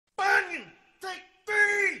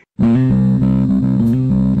Welcome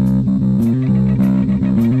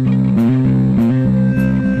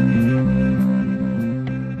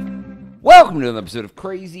to another episode of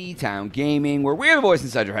Crazy Town Gaming, where we're the voice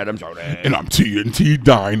inside your head. I'm Jonaas. And I'm TNT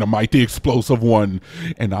Dinomight, the explosive one.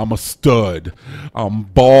 And I'm a stud. I'm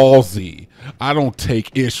ballsy. I don't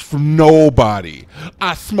take ish from nobody.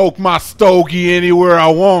 I smoke my stogie anywhere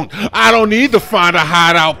I want. I don't need to find a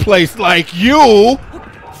hideout place like you.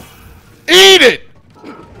 Eat it!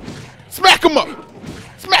 Smack him up!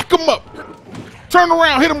 Smack him up! Turn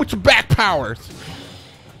around, hit him with your back powers.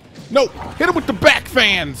 Nope, hit him with the back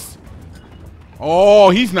fans. Oh,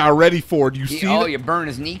 he's not ready for it. You see? Oh, you burned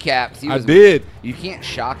his kneecaps. I did. You can't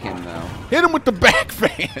shock him, though. Hit him with the back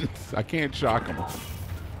fans. I can't shock him.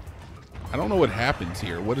 I don't know what happens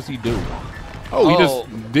here. What does he do? Oh, he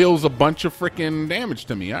just deals a bunch of freaking damage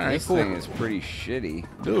to me. All right, cool. This thing is pretty shitty.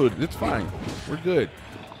 Dude, it's fine. We're good.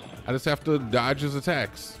 I just have to dodge his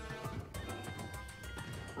attacks.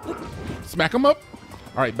 Smack him up.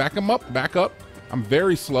 All right, back him up. Back up. I'm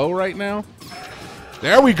very slow right now.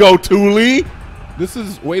 There we go, Thule. This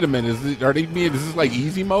is, wait a minute, is this like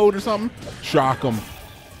easy mode or something? Shock him.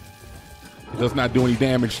 It does not do any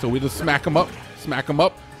damage, so we just smack him up,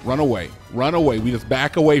 run away. Run away. We just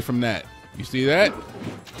back away from that. You see that?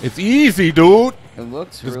 It's easy, dude. It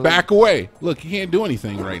looks just really... back away. Look, you can't do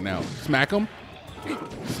anything right now. Smack him.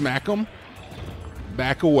 Smack him.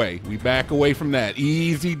 Back away. We back away from that.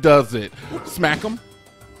 Easy does it. Smack him.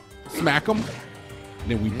 Smack him.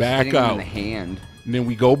 Then we back out. In the hand. And then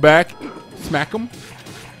we go back, smack him,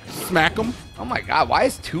 smack him. Oh my god, why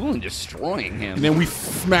is Tulin destroying him? And then we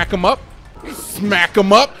smack him up, smack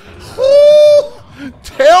him up. Woo!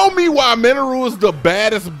 Tell me why Minoru is the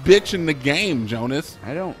baddest bitch in the game, Jonas.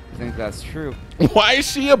 I don't think that's true. Why is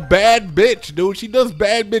she a bad bitch, dude? She does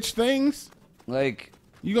bad bitch things. Like...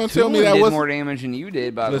 You gonna tell me that was more damage than you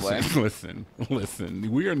did, by the way.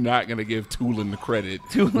 Listen. We are not gonna give Tulin the credit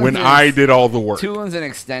when I did all the work. Tulin's an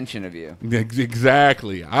extension of you.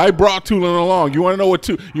 Exactly. I brought Tulin along. You wanna know what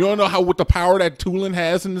what the power that Tulin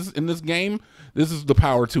has in this game? This is the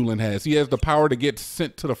power Tulin has. He has the power to get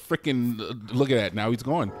sent to the freaking. Look at that. Now he's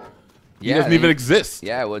gone. He doesn't even exist.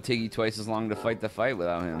 Yeah, it would take you twice as long to fight the fight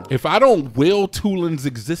without him. If I don't will Tulin's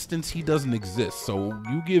existence, he doesn't exist. So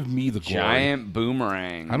you give me the glory. Giant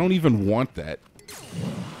boomerang. I don't even want that.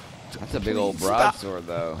 That's a big old broadsword,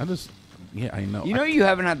 though. Yeah, I know. You know you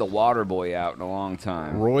haven't had the water boy out in a long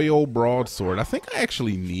time. Royal broadsword. I think I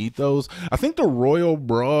actually need those. I think the royal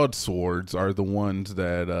broadswords are the ones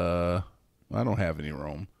that I don't have any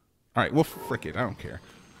room. All right, well, frick it. I don't care.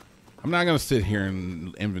 I'm not going to sit here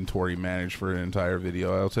and inventory manage for an entire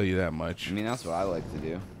video. I'll tell you that much. I mean, that's what I like to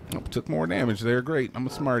do. Oh, took more damage there. Great. I'm a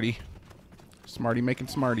smarty. Smarty making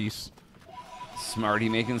smarties. Smarty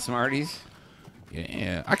making smarties?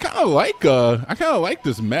 Yeah. I kind of like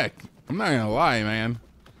this mech. I'm not going to lie, man.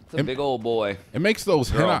 It's a big old boy. It makes those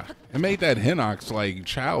Hinox. It made that Hinox like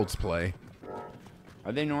child's play.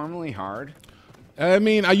 Are they normally hard? I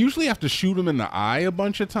mean, I usually have to shoot him in the eye a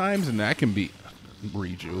bunch of times, and that can be...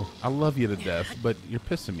 Read you. I love you to death, but you're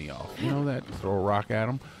pissing me off. You know that? Throw a rock at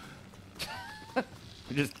him. I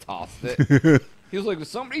just tossed it. He was like, "Did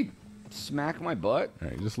somebody smack my butt?" All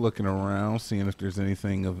right, just looking around, seeing if there's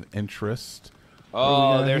anything of interest.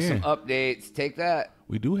 Oh, there's some updates. Take that.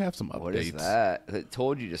 We do have some updates. What is that? It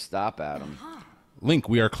told you to stop at them. Link,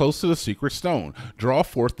 we are close to the secret stone. Draw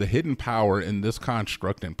forth the hidden power in this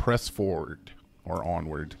construct and press forward or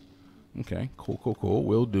onward. Okay, cool.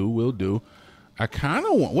 Will do. I kind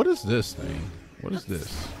of want... What is this thing? What is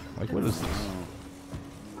this? Like, what is this?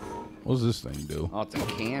 What does this thing do? Oh, it's a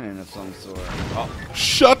cannon of some sort. Oh.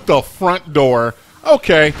 Shut the front door.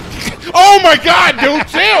 Okay. Oh, my God, dude.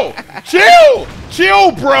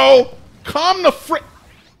 Chill, bro. Calm the frick...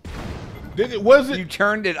 You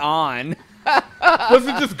turned it on. Does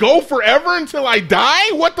it just go forever until I die?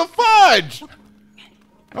 What the fudge?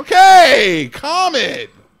 Okay, calm it.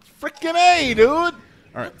 Frickin' A, dude.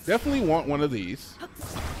 All right, definitely want one of these.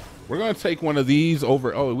 We're going to take one of these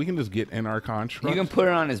over. Oh, we can just get in our construct. You can put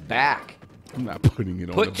it on his back. I'm not putting it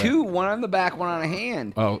on the back. Put two, one on the back, one on a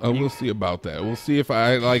hand. Oh, we'll see about that. We'll see if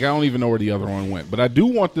I don't even know where the other one went. But I do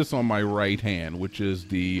want this on my right hand, which is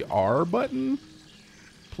the R button.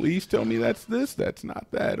 Please tell me that's this. That's not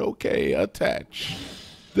that. Okay, attach.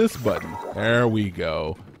 This button. There we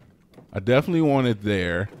go. I definitely want it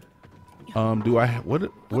there.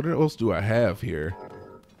 What else do I have here?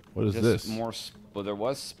 What is this? Well, there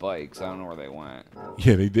was spikes. I don't know where they went.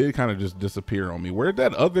 Yeah, they did kind of just disappear on me. Where'd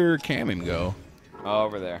that other cannon go? Oh,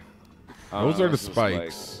 over there. Those are the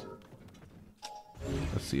spikes.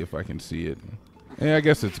 Let's see if I can see it. Yeah, I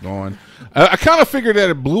guess it's gone. I kind of figured that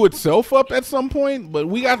it blew itself up at some point, but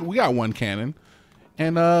we got one cannon,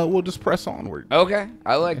 and we'll just press onward. Okay,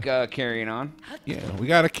 I like carrying on. Yeah, we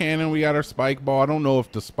got a cannon. We got our spike ball. I don't know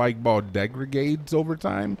if the spike ball degrades over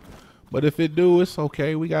time, but if it do, it's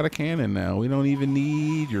okay. We got a cannon now. We don't even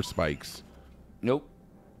need your spikes. Nope.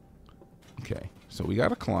 Okay, so we got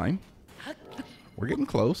to climb. We're getting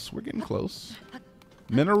close. We're getting close.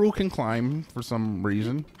 Minoru can climb for some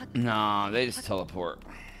reason. No, they just teleport.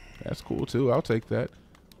 That's cool, too. I'll take that.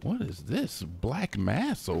 What is this? Black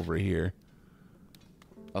mass over here.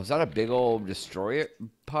 Oh, is that a big old destroy it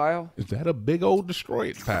pile? Is that a big old destroy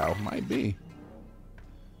it pal? Might be.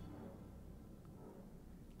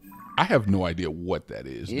 I have no idea what that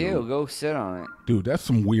is. Ew, dude. go sit on it. Dude, that's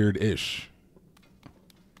some weird-ish.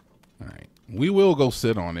 All right. We will go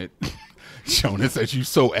sit on it. Jonas, as you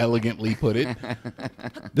so elegantly put it.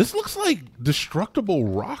 This looks like destructible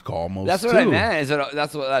rock almost. That's what I meant.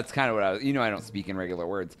 That's kind of what I was. You know, I don't speak in regular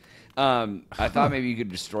words. I thought maybe you could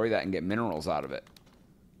destroy that and get minerals out of it.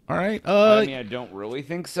 All right. I mean, I don't really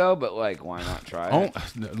think so, but like, why not try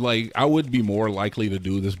it? Like, I would be more likely to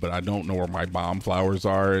do this, but I don't know where my bomb flowers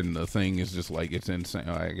are, and the thing is just like, it's insane.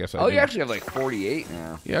 I guess. You actually have like 48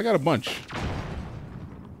 now. Yeah, I got a bunch.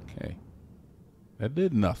 Okay. That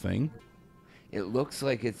did nothing. It looks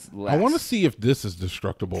like it's less. I want to see if this is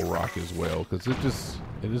destructible rock as well, because it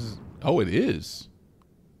is. Oh, it is.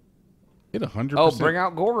 It 100%. Oh, bring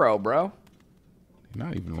out Goro, bro. You're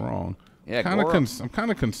not even wrong. Yeah, I'm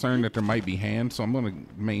kind of concerned that there might be hands, so I'm going to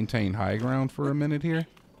maintain high ground for a minute here.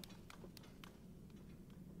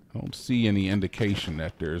 I don't see any indication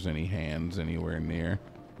that there's any hands anywhere near.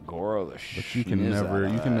 Goro, but you can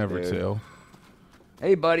never tell.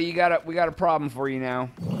 Hey, buddy, we got a problem for you now.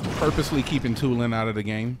 Purposely keeping Tulin out of the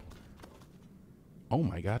game. Oh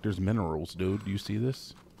my God, there's minerals, dude. Do you see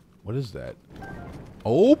this? What is that?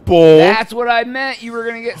 Opal. That's what I meant. You were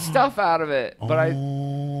gonna get stuff out of it, but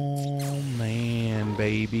Oh man,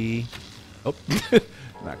 baby. Oh,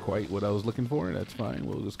 not quite what I was looking for. That's fine.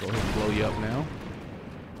 We'll just go ahead and blow you up now.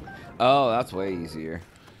 Oh, that's way easier.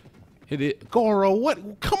 Goro,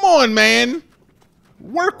 what? Come on, man.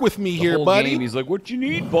 Work with me here, buddy. Game, he's like, "What you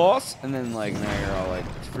need, boss?" And then like now you're all like,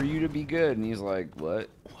 "It's for you to be good," and he's like, "What?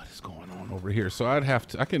 What is going on over here?" So I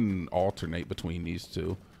can alternate between these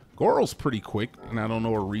two. Goro's pretty quick, and I don't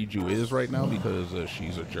know where Riju is right now because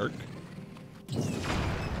she's a jerk.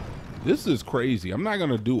 This is crazy. I'm not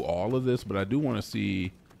gonna do all of this, but I do want to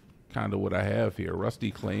see kind of what I have here. Rusty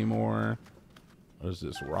Claymore. What is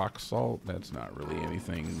this? Rock salt? That's not really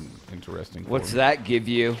anything interesting. What's that give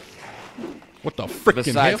you? What the frickin'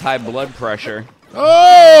 Besides high blood pressure.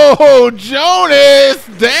 Oh, Jonas!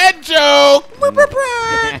 Dad joke!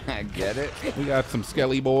 Get it? We got some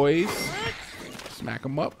skelly boys. Smack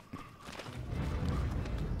them up.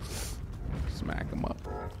 Smack them up.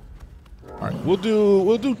 All right, we'll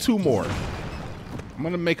do two more. I'm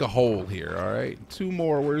gonna make a hole here. All right, two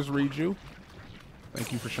more. Where's Riju?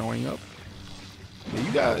 Thank you for showing up.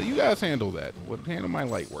 Yeah, you guys handle that. Handle my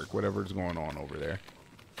light work, whatever's going on over there.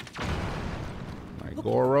 All right,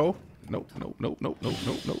 Goro. Nope. I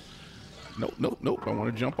want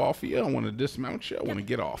to jump off you. I want to dismount you. I want to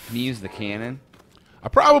get off. Can you use the cannon? I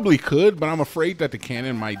probably could, but I'm afraid that the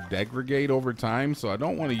cannon might degrade over time, so I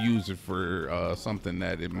don't want to use it for something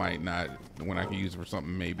that it might not, when I can use it for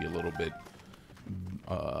something maybe a little bit,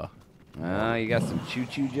 you got some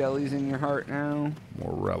choo-choo jellies in your heart now?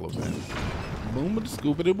 more relevant. Boom,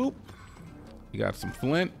 scoopity boop. We got some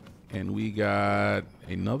flint, and we got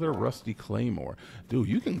another rusty claymore. Dude,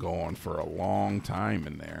 you can go on for a long time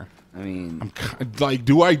in there. I mean, I'm like,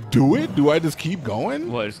 do I do it? Do I just keep going?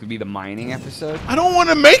 what, it's gonna be the mining episode? I don't want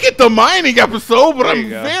to make it the mining episode, but There I'm you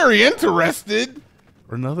go. very interested.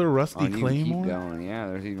 Another rusty You claymore? keep going. Yeah,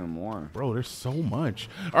 there's even more. Bro, there's so much.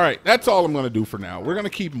 All right, that's all I'm going to do for now. We're going to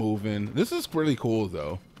keep moving. This is really cool,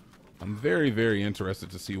 though. I'm very, very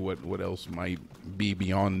interested to see what else might be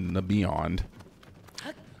beyond the beyond.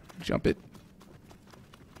 Jump it.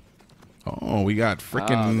 Oh, we got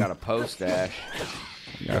freaking... got a post dash.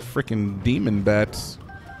 We got freaking demon bats.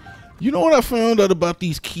 You know what I found out about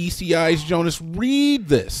these Keesey eyes, Jonas? Read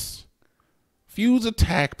this. Fuse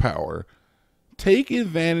attack power. Take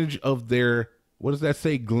advantage of their, what does that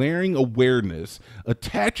say? Glaring awareness.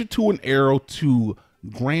 Attach it to an arrow to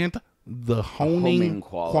grant the homing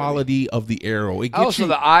quality of the arrow. It gets So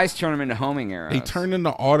the eyes turn them into homing arrows. They turn into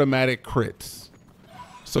automatic crits.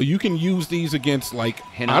 So you can use these against, like,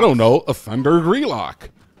 Hinox. I don't know, a Thunder Grelock.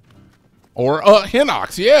 Or a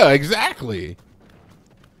Hinox. Yeah, exactly.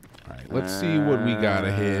 All right, let's see what we got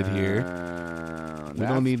ahead here. We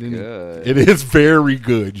don't need any. Good. It is very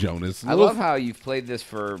good, Jonas. I love how you've played this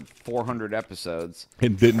for 400 episodes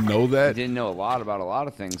and didn't know You that. didn't know a lot about a lot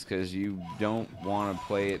of things because you don't want to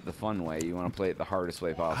play it the fun way. You want to play it the hardest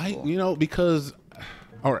way possible. Because,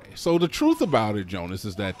 all right. So the truth about it, Jonas,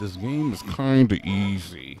 is that this game is kind of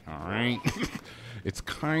easy. All right, it's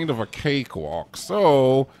kind of a cakewalk.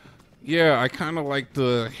 So, yeah, I kind of like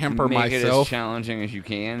to hamper Make it as myself. challenging as you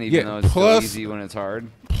can, even though it's plus- so easy when it's hard.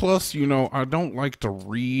 Plus, I don't like to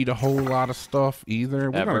read a whole lot of stuff either.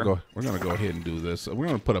 We're Ever. gonna go ahead and do this. We're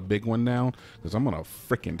gonna put a big one down because I'm gonna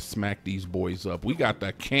freaking smack these boys up. We got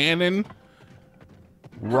the cannon.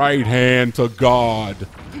 Right hand to God.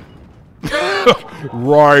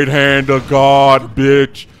 Right hand to God,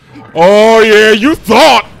 bitch. Oh yeah, you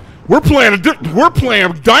thought we're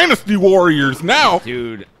playing Dynasty Warriors now.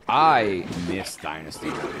 Dude, I miss Dynasty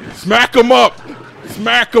Warriors. Smack them up.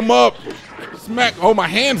 Smack them up. Smack. Oh, my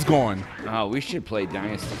hand's gone. Oh, we should play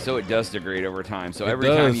Dynasty so it does degrade over time. So It every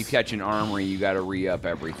time does. you catch an armory, you got to re-up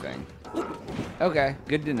everything. Okay,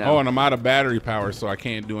 good to know. Oh, and I'm out of battery power, so I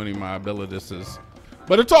can't do any of my abilities.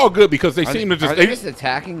 But it's all good because they seem to just... Are they just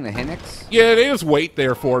attacking the Hinnix? Yeah, they just wait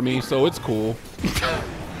there for me, so it's cool.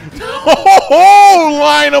 Oh,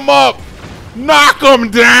 line them up. Knock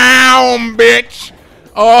them down, bitch.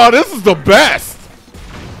 Oh, this is the best.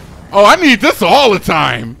 Oh, I need this all the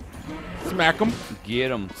time. Smack them. Get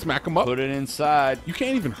them. Smack them up. Put it inside. You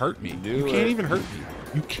can't even hurt me. Do You can't it. even hurt me.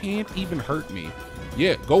 You can't even hurt me.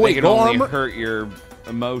 Yeah, go away. They can Go only armor. hurt your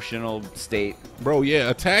emotional state. Bro, yeah,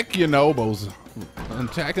 attack your Nobos.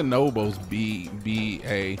 Attacking Nobos,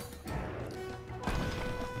 B-A.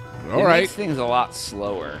 All It right. makes things a lot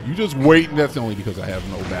slower. You just wait. That's only because I have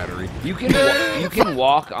no battery. You can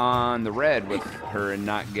walk on the red with her and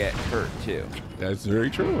not get hurt too. That's very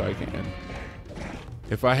true. I can.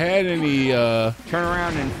 If I had any, Turn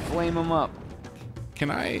around and flame them up. can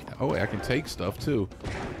I? Oh, wait, I can take stuff too.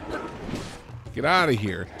 Get out of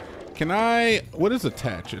here. Can I? What is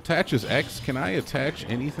attach? Attach is X. Can I attach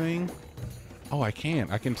anything? Oh, I can.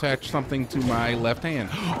 I can attach something to my left hand.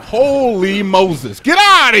 Holy Moses. Get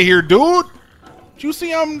out of here, dude. Did you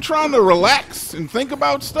see I'm trying to relax and think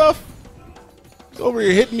about stuff? It's over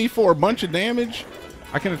here hitting me for a bunch of damage.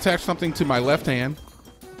 I can attach something to my left hand.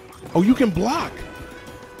 Oh, you can block.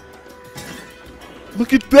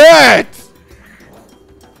 Look at that.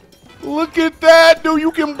 Look at that, dude.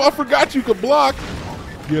 You can. I forgot you could block.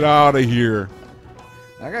 Get out of here.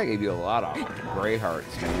 That guy gave you a lot of gray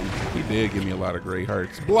hearts, man. He did give me a lot of gray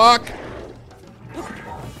hearts. Block.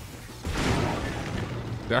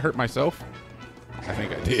 Did I hurt myself? I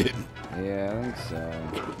think I did. Yeah, I think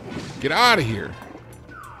so. Get out of here.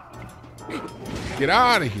 Get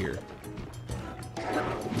out of here.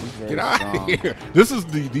 Get out of here.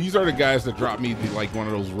 These are the guys that dropped me like one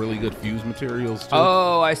of those really good fuse materials too.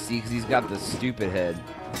 Oh, I see, because he's got the stupid head.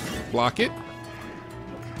 Block it.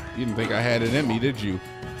 You didn't think I had it in me, did you?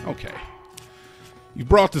 Okay. You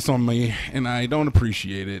brought this on me, and I don't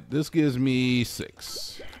appreciate it. This gives me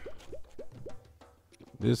 6.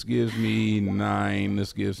 This gives me 9.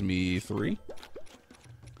 This gives me 3.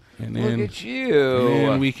 And then, Look at you. and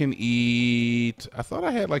then we can eat. I thought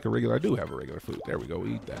I had like a regular. I do have a regular food. There we go.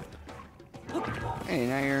 We eat that. Hey,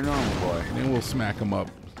 now you're a normal boy. And then we'll smack them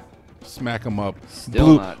up. Smack them up.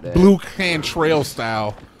 Still not dead. Blue Cantrail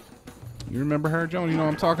style. You remember her, Joan? You know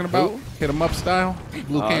what I'm talking about? Who? Hit 'em up style.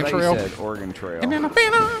 Blue Oh, I thought Cantrail. you said Oregon Trail. And then a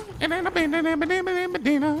banana, and then a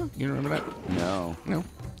banana. You remember that? No. No.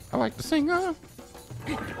 I like to sing. I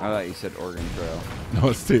thought you said Oregon Trail. No,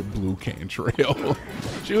 it said Blue Cantrail.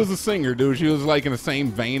 She was a singer, dude. She was like in the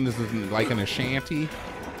same vein as like in a shanty.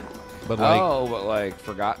 But like, But like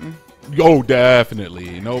Forgotten? oh,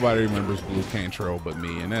 definitely. Nobody remembers Blue Cantrail but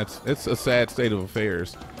me, and it's a sad state of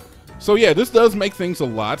affairs. So yeah, this does make things a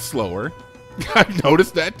lot slower. I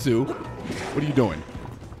noticed that too. What are you doing?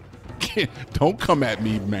 Don't come at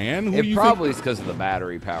me, man. Who do It you probably is because of the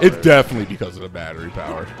battery power. think? It's definitely because of the battery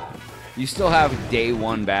power. You still have day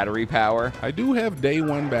 1 battery power, I do have day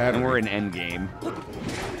 1 battery. and we're in endgame.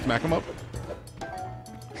 Smack him up.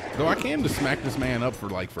 Though I can just smack this man up for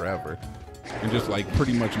like forever, and just like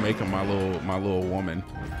pretty much make him my little woman.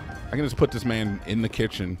 I can just put this man in the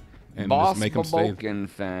kitchen and Boss just make him stay. Bobokin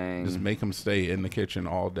thing. Just make him stay in the kitchen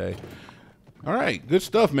all day. All right, good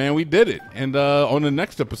stuff, man. We did it. And on the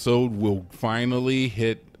next episode, we'll finally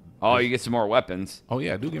hit. Oh, you get some more weapons. Oh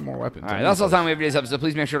yeah, I do get more weapons. All right, that's all the time we have for today's episode.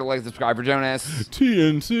 Please make sure to like and subscribe for Jonas.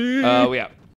 TNC. We out.